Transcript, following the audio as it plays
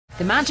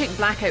The Magic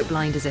Blackout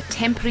Blind is a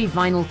temporary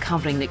vinyl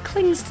covering that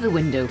clings to the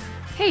window.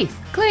 Hey,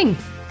 cling!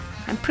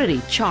 I'm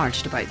pretty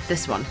charged about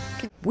this one.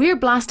 We're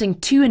blasting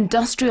 2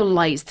 industrial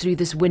lights through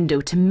this window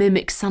to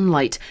mimic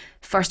sunlight.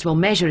 First we'll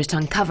measure it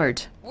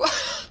uncovered.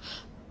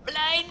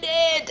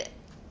 Blinded!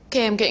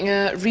 Okay, I'm getting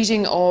a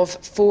reading of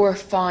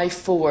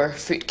 454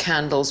 foot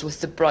candles with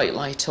the bright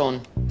light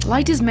on.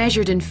 Light is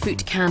measured in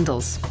foot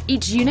candles.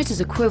 Each unit is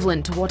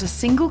equivalent to what a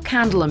single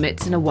candle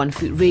emits in a 1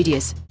 foot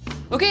radius.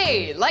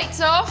 Okay, lights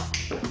off.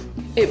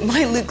 It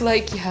might look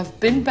like you have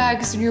bin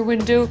bags in your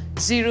window.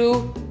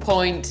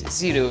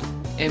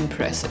 0.0.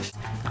 Impressive.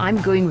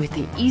 I'm going with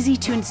the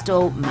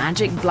easy-to-install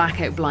Magic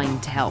Blackout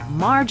Blind to help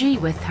Margie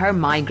with her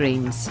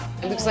migraines.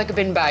 It looks like a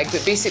bin bag,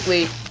 but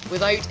basically,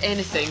 without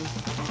anything,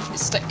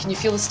 can you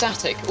feel the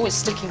static? Oh, it's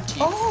sticking to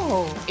you.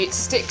 Oh! It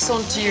sticks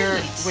onto your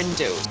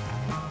window.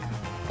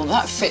 Well,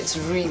 that fits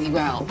really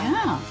well.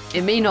 Yeah.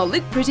 It may not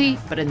look pretty,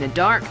 but in the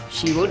dark,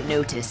 she won't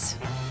notice.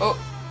 Oh,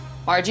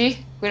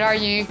 Margie, where are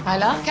you?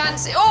 Isla? Can't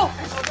see. Oh!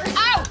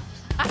 Ow!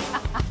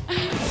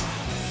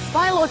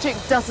 Buyology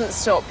doesn't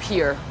stop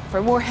here.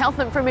 For more health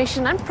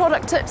information and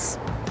product tips,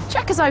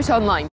 check us out online.